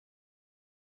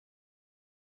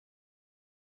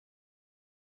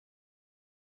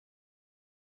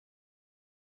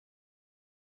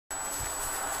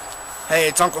Hey,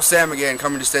 it's Uncle Sam again,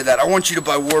 coming to say that I want you to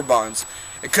buy war bonds.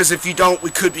 Because if you don't, we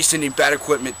could be sending bad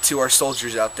equipment to our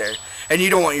soldiers out there. And you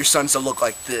don't want your sons to look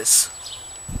like this.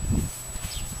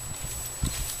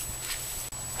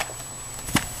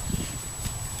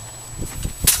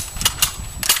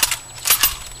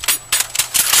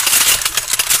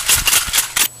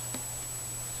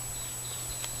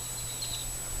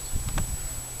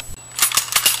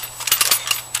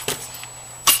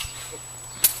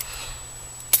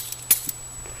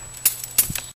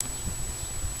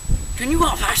 Can you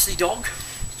not pass the dog?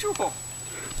 Sure.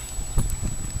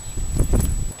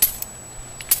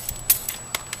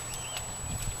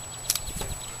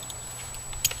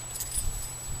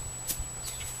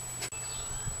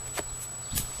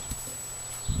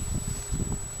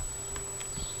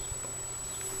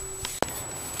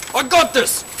 I got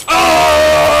this!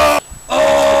 Oh!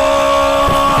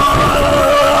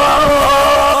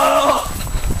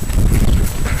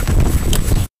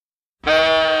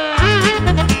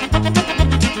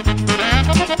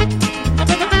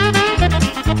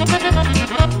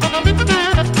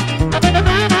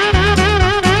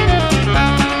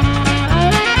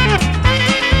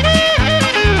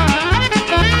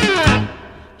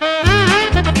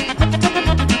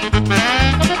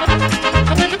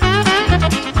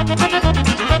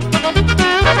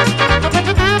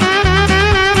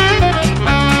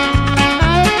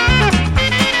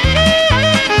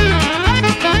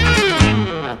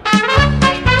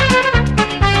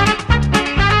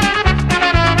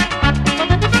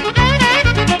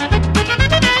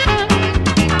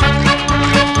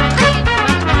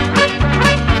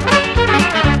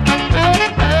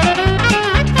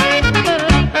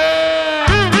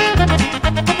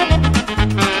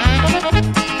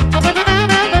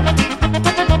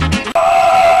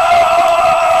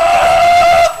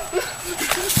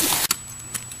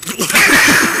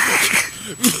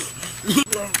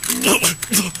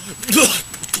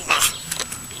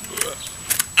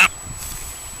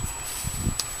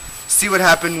 See what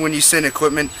happened when you send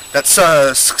equipment that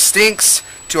stinks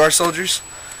to our soldiers?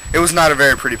 It was not a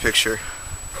very pretty picture.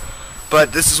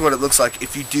 But this is what it looks like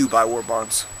if you do buy war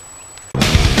bonds.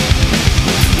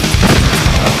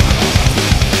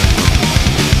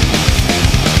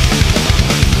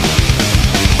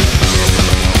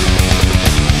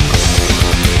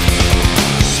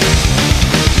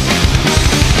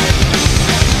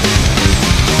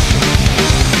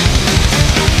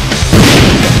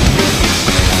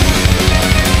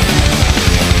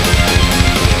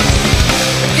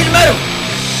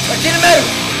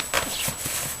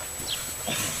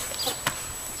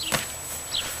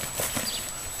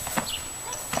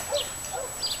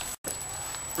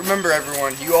 Remember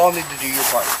everyone, you all need to do your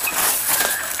part.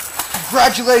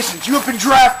 Congratulations, you have been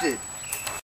drafted!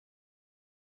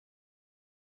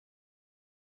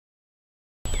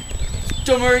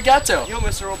 Domo arigato! Yo,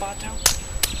 Mr. Roboto.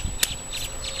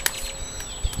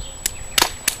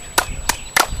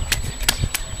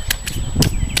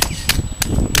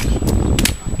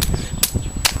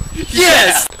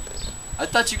 Yes! I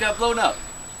thought you got blown up.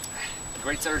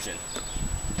 Great surgeon.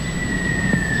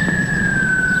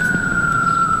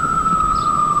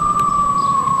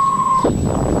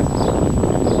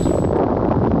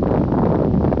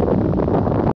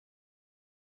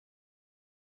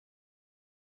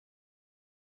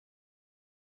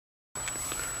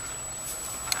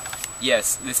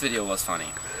 Yes, this video was funny,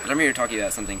 but I'm here to talk to you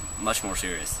about something much more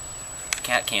serious.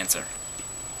 Cat cancer.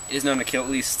 It is known to kill at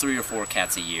least 3 or 4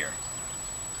 cats a year.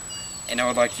 And I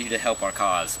would like you to help our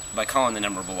cause by calling the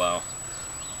number below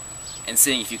and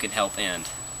seeing if you can help end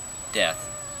death.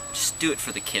 Just do it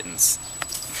for the kittens.